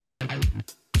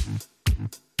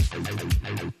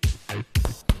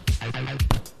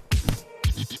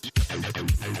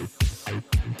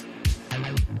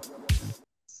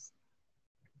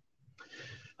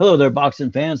Hello there,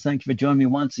 boxing fans. Thank you for joining me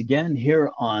once again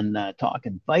here on Talk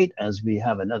and Fight as we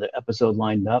have another episode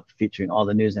lined up featuring all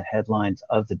the news and headlines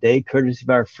of the day, courtesy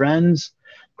of our friends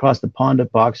across the pond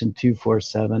at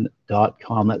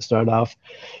boxing247.com. Let's start off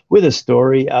with a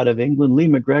story out of England. Lee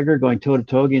McGregor going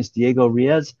toe-to-toe against Diego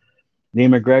Reyes. Lee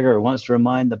McGregor wants to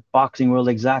remind the boxing world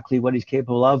exactly what he's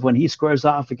capable of when he squares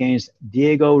off against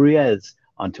Diego Reyes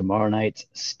on tomorrow night's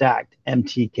stacked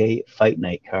MTK Fight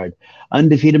Night card.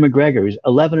 Undefeated McGregor, who's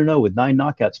 11-0 with 9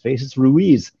 knockouts, faces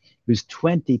Ruiz, who's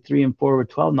 23-4 with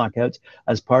 12 knockouts,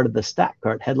 as part of the stacked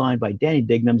card headlined by Danny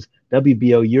Digham's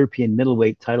WBO European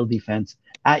middleweight title defense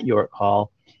at York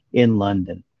Hall in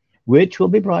London, which will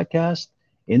be broadcast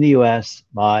in the US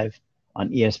live on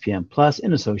ESPN Plus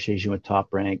in association with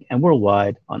Top Rank and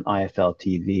worldwide on IFL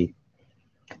TV.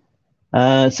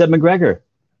 Said McGregor,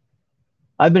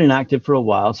 I've been inactive for a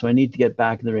while, so I need to get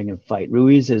back in the ring and fight.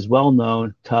 Ruiz is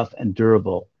well-known, tough, and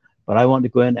durable, but I want to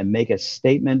go in and make a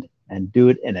statement and do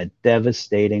it in a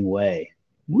devastating way.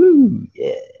 Woo,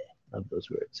 yeah, love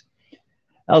those words.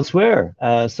 Elsewhere,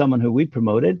 someone who we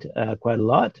promoted quite a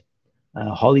lot,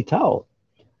 Holly Towell.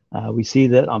 We see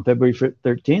that on February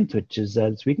 13th, which is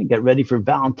this weekend, get ready for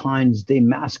Valentine's Day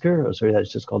Massacre. Oh, sorry,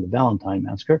 that's just called the Valentine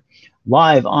Massacre.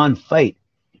 Live on Fight,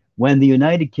 when the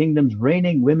United Kingdom's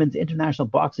reigning Women's International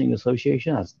Boxing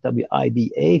Association, that's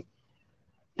WIBA,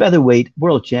 featherweight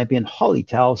world champion Holly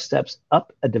Towell steps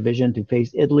up a division to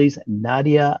face Italy's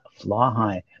Nadia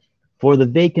Flahay for the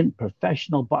vacant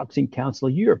Professional Boxing Council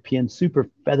European Super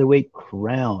Featherweight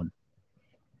crown.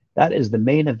 That is the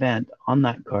main event on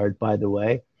that card, by the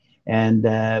way. And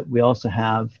we also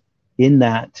have on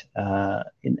that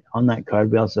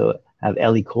card, we also have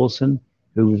Ellie Colson,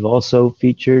 who we've also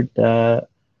featured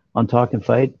on Talk and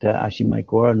Fight. Actually, Mike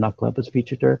Gora, Knuckle Up has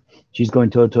featured her. She's going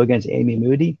toe-to-toe against Amy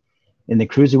Moody. In the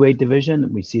cruiserweight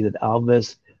division, we see that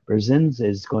Alves Berzins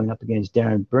is going up against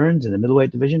Darren Burns. In the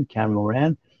middleweight division, Cameron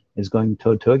Moran is going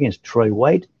toe-to-toe against Troy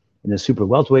White. In the super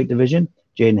welterweight division,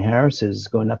 Jaden Harris is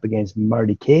going up against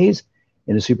Marty Kays.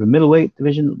 In the super middleweight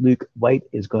division, Luke White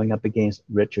is going up against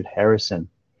Richard Harrison.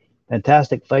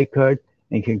 Fantastic fight card,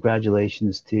 and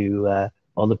congratulations to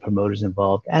all the promoters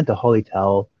involved and to Holly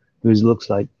Towell, who looks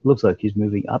like he's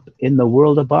moving up in the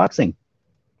world of boxing.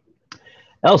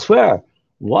 Elsewhere,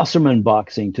 Wasserman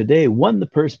Boxing today won the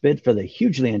purse bid for the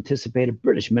hugely anticipated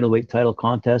British middleweight title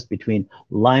contest between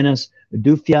Linus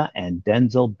Udofia and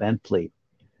Denzel Bentley.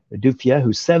 Udofia,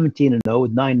 who's 17-0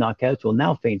 with 9 knockouts, will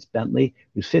now face Bentley,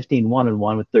 who's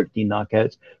 15-1 with 13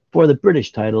 knockouts, for the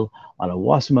British title on a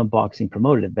Wasserman Boxing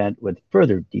promoted event, with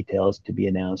further details to be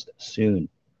announced soon.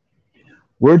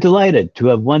 We're delighted to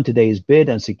have won today's bid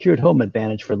and secured home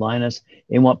advantage for Linus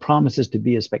in what promises to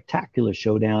be a spectacular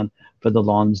showdown for the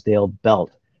Lonsdale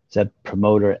belt, said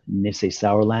promoter Nisse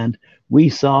Sauerland. We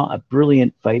saw a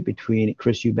brilliant fight between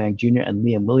Chris Eubank Jr. and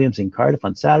Liam Williams in Cardiff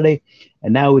on Saturday,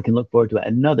 and now we can look forward to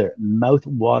another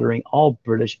mouth-watering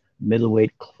all-British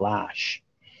middleweight clash.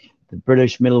 The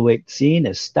British middleweight scene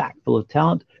is stacked full of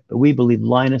talent, but we believe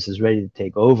Linus is ready to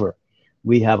take over.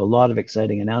 We have a lot of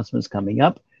exciting announcements coming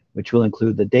up, which will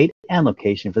include the date and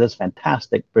location for this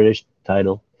fantastic British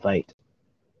title fight.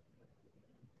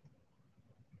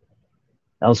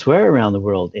 Elsewhere around the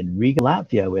world, in Riga,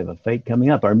 Latvia, we have a fight coming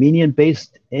up.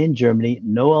 Armenian-based in Germany,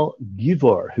 Noel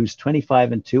Guvor, who's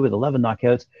 25-2 with 11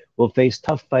 knockouts, will face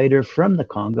tough fighter from the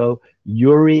Congo,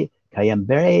 Yuri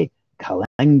Kayambere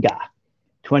Kalanga,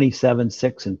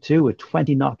 27-6-2 with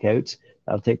 20 knockouts.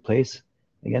 That'll take place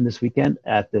again this weekend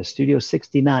at the Studio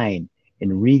 69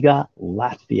 in Riga,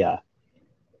 Latvia.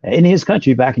 In his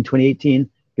country back in 2018,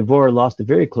 Gavor lost a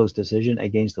very close decision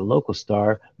against the local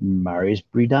star, Marius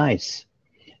Briedis.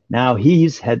 Now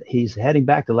he's heading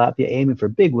back to Latvia, aiming for a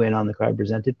big win on the card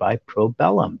presented by Pro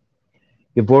Bellum.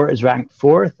 Gavor is ranked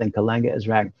 4th, and Kalanga is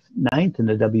ranked 9th in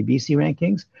the WBC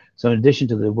rankings. So in addition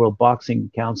to the World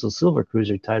Boxing Council Silver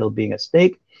Cruiser title being at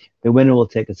stake, the winner will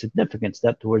take a significant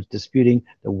step towards disputing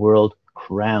the world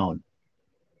crown.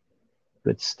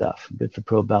 Good stuff. Good for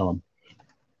Pro Bellum.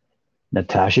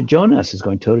 Natasha Jonas is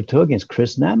going toe-to-toe against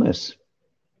Chris Namus.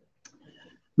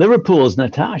 Liverpool's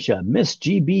Natasha, Miss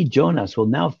GB Jonas, will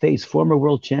now face former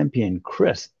world champion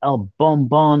Chris El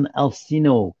Bonbon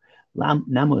Elsino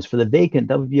Namus for the vacant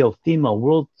WBO Female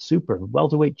World Super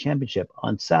Welterweight Championship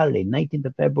on Saturday, 19th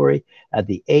of February at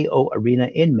the AO Arena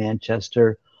in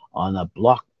Manchester on a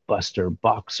blockbuster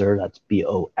boxer, that's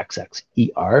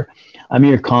BOXXER,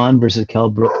 Amir Khan versus Kell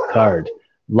Brook card,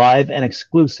 live and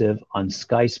exclusive on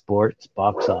Sky Sports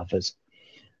Box Office.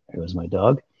 There goes my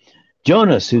dog.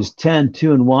 Jonas, who's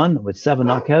 10-2-1 with 7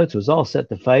 knockouts, was all set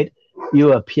to fight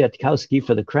Iwa Piatkowski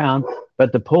for the crown,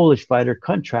 But the Polish fighter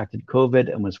contracted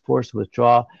COVID and was forced to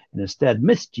withdraw and instead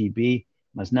missed GB,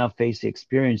 must now face the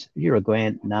experienced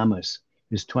Uruguayan Namus,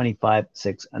 who's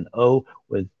 25-6-0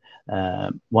 with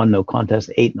 1 no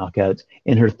contest, 8 knockouts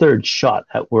in her third shot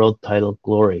at world title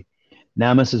glory.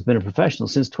 Namus has been a professional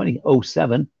since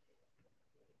 2007,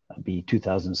 that'd be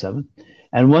 2007,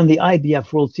 and won the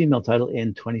IBF World Female title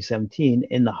in 2017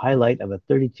 in the highlight of a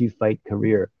 32-fight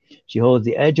career. She holds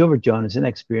the edge over Jonas in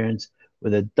experience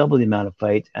with a double the amount of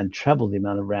fights and treble the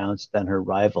amount of rounds than her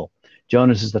rival.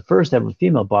 Jonas is the first ever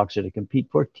female boxer to compete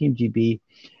for Team GB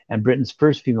and Britain's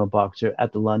first female boxer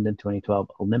at the London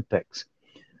 2012 Olympics.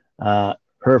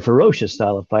 Her ferocious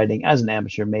style of fighting as an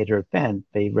amateur made her a fan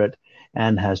favorite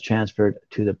and has transferred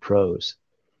to the pros.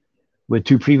 With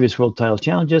 2 previous world title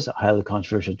challenges, a highly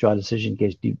controversial draw decision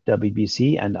against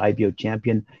WBC and IBO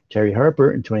champion Terry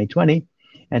Harper in 2020,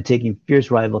 and taking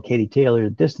fierce rival Katie Taylor the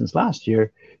distance last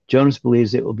year, Jonas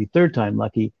believes it will be third time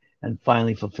lucky and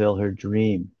finally fulfill her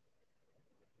dream.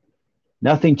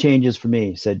 Nothing changes for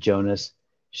me, said Jonas.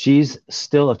 She's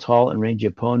still a tall and rangy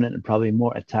opponent and probably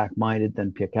more attack-minded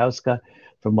than Piakowska.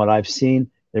 From what I've seen,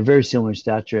 they're very similar in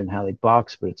stature and how they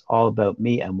box, but it's all about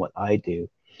me and what I do.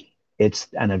 It's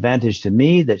an advantage to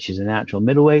me that she's a natural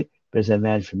middleweight, but it's an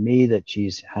advantage for me that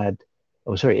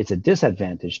it's a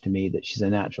disadvantage to me that she's a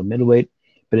natural middleweight,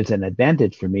 but it's an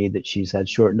advantage for me that she's had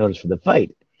short notice for the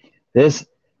fight. This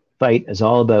fight is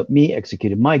all about me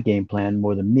executing my game plan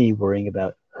more than me worrying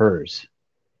about hers.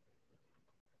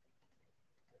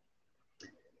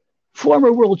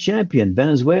 Former world champion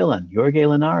Venezuelan Jorge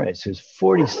Linares, who's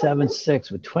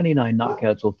 47-6 with 29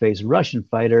 knockouts, will face Russian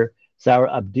fighter Zaur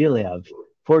Abdulyaev,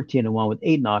 14-1 with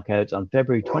 8 knockouts on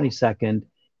February 22nd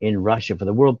in Russia for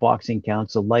the World Boxing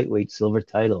Council lightweight silver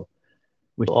title,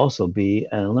 which will also be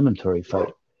an eliminatory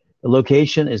fight. The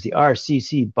location is the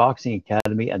RCC Boxing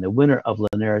Academy, and the winner of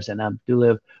Linares and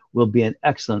Abdulyaev will be in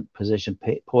excellent position,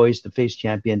 poised to face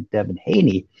champion Devin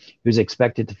Haney, who's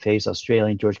expected to face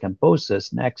Australian George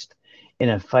Kambosos next in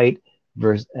a fight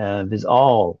versus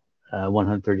all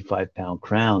 135-pound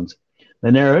crowns.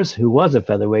 Linares, who was a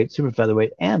featherweight, super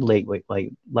featherweight, and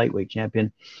lightweight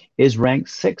champion, is ranked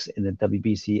 6th in the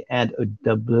WBC, and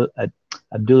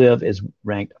Abdulyaev is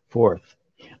ranked 4th.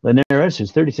 Linares,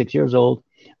 who's 36 years old,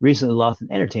 recently lost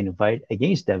an entertaining fight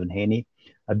against Devin Haney.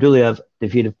 Abdulyaev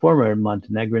defeated former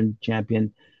Montenegrin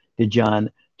champion Dejan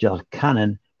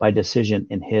Jelkanin by decision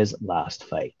in his last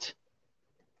fight.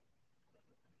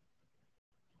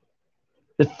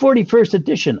 The 41st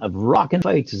edition of Rockin'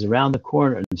 Fights is around the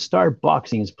corner, and Star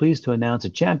Boxing is pleased to announce a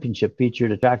championship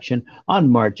featured attraction on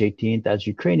March 18th as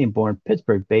Ukrainian-born,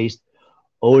 Pittsburgh-based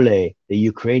Ole, the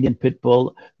Ukrainian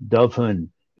pitbull Dovhun,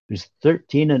 who's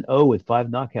 13-0 with 5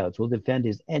 knockouts, will defend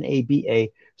his NABA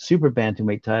super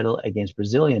bantamweight title against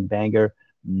Brazilian banger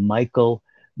Michael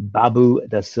Babu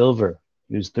da Silva,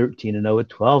 who's 13-0 with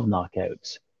 12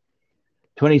 knockouts.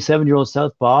 27-year-old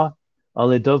southpaw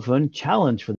Ole Dovhun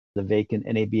challenged for the vacant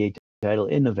NABA title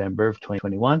in November of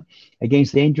 2021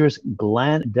 against dangerous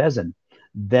Glenn Dezen,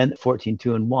 then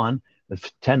 14-2-1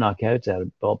 with 10 knockouts out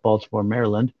of Baltimore,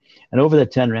 Maryland. And over the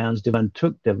 10 rounds, Dovhun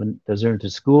took Dezen to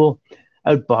school,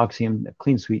 outboxing him a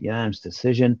clean sweep unanimous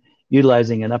decision,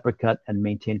 utilizing an uppercut and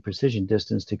maintained precision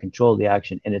distance to control the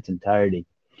action in its entirety.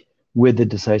 With the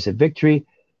decisive victory,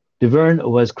 Dovhun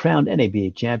was crowned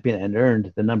NABA champion and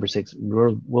earned the number 6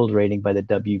 world rating by the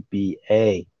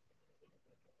WBA.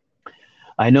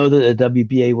 I know that the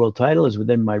WBA world title is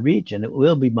within my reach, and it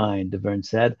will be mine, Dovhun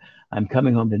said. I'm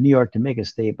coming home to New York to make a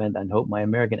statement and hope my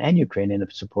American and Ukrainian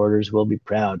supporters will be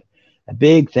proud. A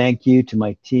big thank you to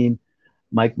my team,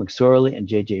 Mike McSorley and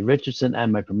JJ Richardson,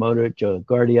 and my promoter, Joe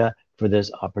Guardia, for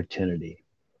this opportunity.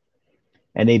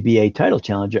 NABA title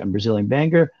challenger and Brazilian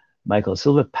banger, Michael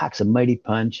Silva packs a mighty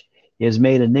punch. He has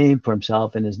made a name for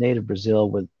himself in his native Brazil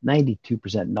with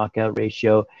 92% knockout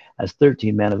ratio as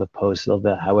 13 men have opposed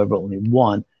Silva. However, only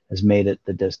 1 has made it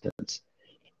the distance.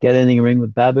 Get in the ring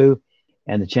with Babu,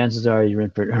 and the chances are you're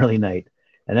in for an early night.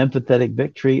 An empathetic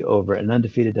victory over an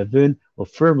undefeated Dovhun will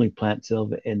firmly plant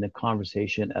Silva in the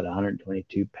conversation at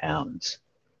 122 pounds.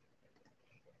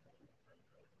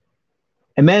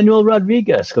 Emmanuel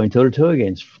Rodriguez going toe-to-toe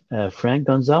against Frank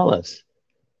Gonzalez,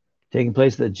 taking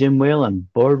place at the Jim Whalen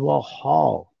Boardwalk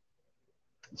Hall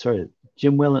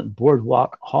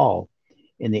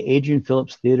in the Adrian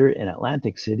Phillips Theater in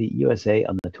Atlantic City, USA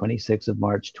on the 26th of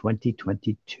March,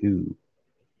 2022.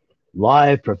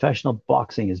 Live professional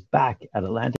boxing is back at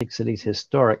Atlantic City's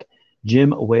historic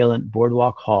Jim Whalen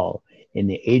Boardwalk Hall in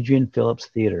the Adrian Phillips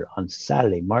Theater on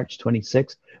Saturday, March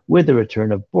 26th, with the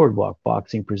return of Boardwalk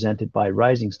Boxing presented by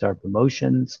Rising Star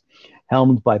Promotions,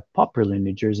 helmed by popular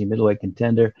New Jersey middleweight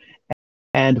contender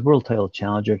and world title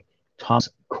challenger Thomas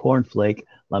Cornflake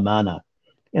Lamanna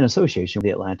in association with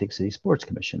the Atlantic City Sports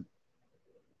Commission.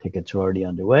 Tickets are already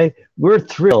underway. We're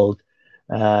thrilled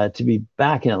to be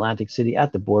back in Atlantic City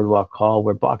at the Boardwalk Hall,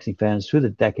 where boxing fans through the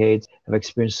decades have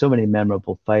experienced so many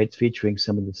memorable fights featuring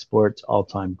some of the sport's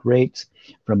all-time greats,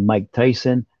 from Mike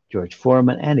Tyson, George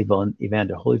Foreman, and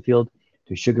Evander Holyfield,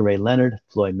 to Sugar Ray Leonard,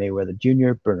 Floyd Mayweather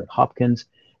Jr., Bernard Hopkins,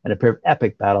 and a pair of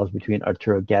epic battles between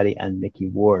Arturo Gatti and Mickey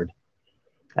Ward.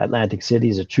 Atlantic City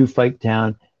is a true fight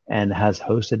town and has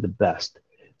hosted the best,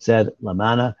 said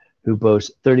Lamanna, who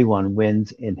boasts 31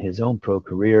 wins in his own pro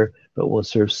career, but will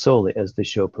serve solely as the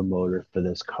show promoter for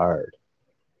this card.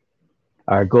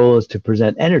 Our goal is to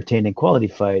present entertaining quality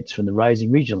fights from the rising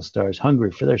regional stars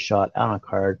hungry for their shot on a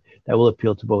card that will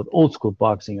appeal to both old school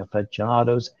boxing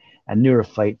aficionados and newer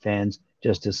fight fans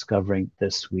just discovering the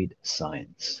sweet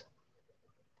science.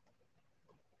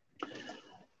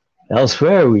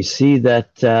 Elsewhere, we see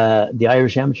that the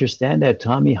Irish amateur standout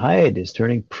Tommy Hyde is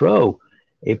turning pro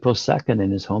April 2nd in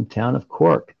his hometown of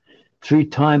Cork.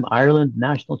 Three-time Ireland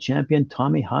national champion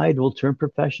Tommy Hyde will turn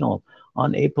professional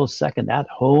on April 2nd at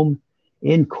home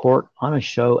in Cork on a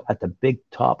show at the Big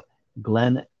Top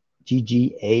Glen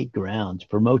GGA grounds,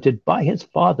 promoted by his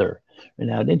father,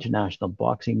 renowned international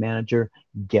boxing manager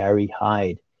Gary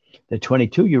Hyde. The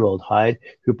 22-year-old Hyde,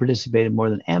 who participated in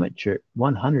more than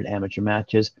 100 amateur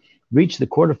matches, reached the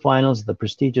quarterfinals of the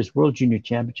prestigious World Junior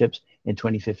Championships in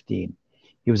 2015.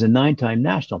 He was a 9-time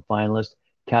national finalist,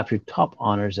 captured top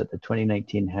honors at the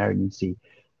 2019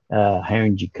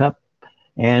 Haringey Cup,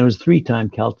 and was 3-time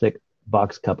Celtic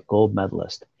Box Cup gold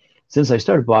medalist. Since I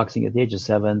started boxing at the age of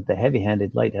 7, the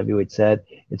heavy-handed light heavyweight said,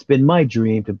 "It's been my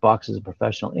dream to box as a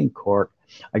professional in Cork.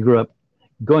 I grew up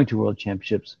going to world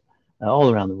championships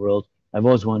all around the world. I've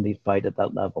always wanted to fight at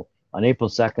that level. On April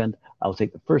 2nd, I'll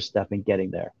take the first step in getting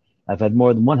there. I've had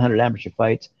more than 100 amateur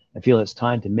fights. I feel it's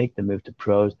time to make the move to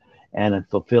pros and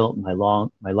fulfill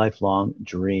my lifelong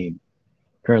dream."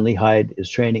 Currently, Hyde is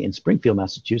training in Springfield,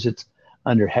 Massachusetts,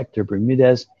 under Hector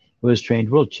Bermudez, who has trained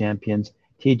world champions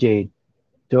TJ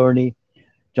Doheny,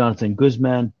 Jonathan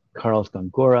Guzman, Carlos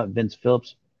Gongora, Vince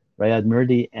Phillips, Riyad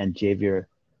Murdi, and Javier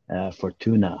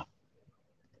Fortuna.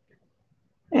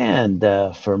 And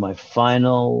for my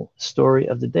final story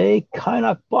of the day,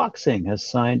 Kynoch Boxing has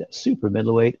signed super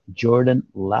middleweight Jordan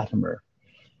Latimer.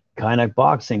 Kynoch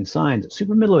Boxing signed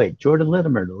super middleweight Jordan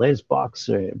Latimer, the latest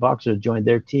boxer to join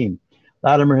their team.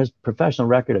 Latimer has a professional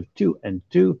record of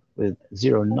 2-2 with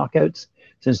 0 knockouts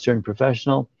since turning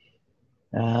professional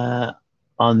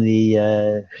on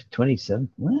the 27th.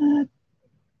 What?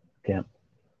 Okay.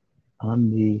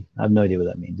 I have no idea what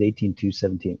that means.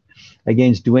 18-2-17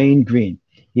 against Dwayne Green.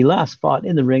 He last fought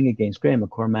in the ring against Graham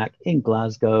McCormack in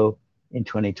Glasgow in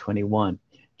 2021.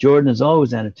 Jordan is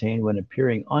always entertained when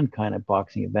appearing on Kynoch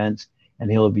Boxing events,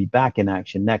 and he'll be back in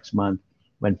action next month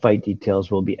when fight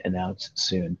details will be announced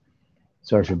soon.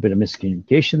 Sorry for a bit of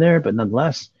miscommunication there, but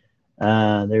nonetheless,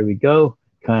 there we go.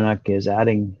 Kynoch is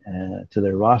adding to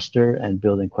their roster and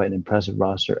building quite an impressive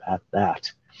roster at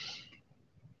that.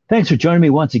 Thanks for joining me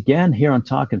once again here on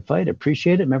Talk and Fight.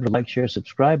 Appreciate it. Remember to like, share,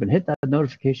 subscribe, and hit that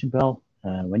notification bell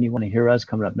when you want to hear us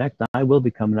coming up next. I will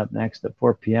be coming up next at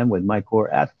 4 p.m. with Mike Orr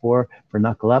at 4 for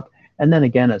Knuckle Up, and then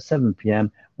again at 7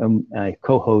 p.m. when I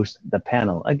co-host the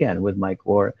panel again with Mike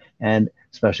Orr and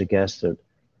special guests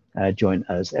that join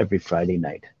us every Friday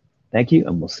night. Thank you,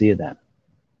 and we'll see you then.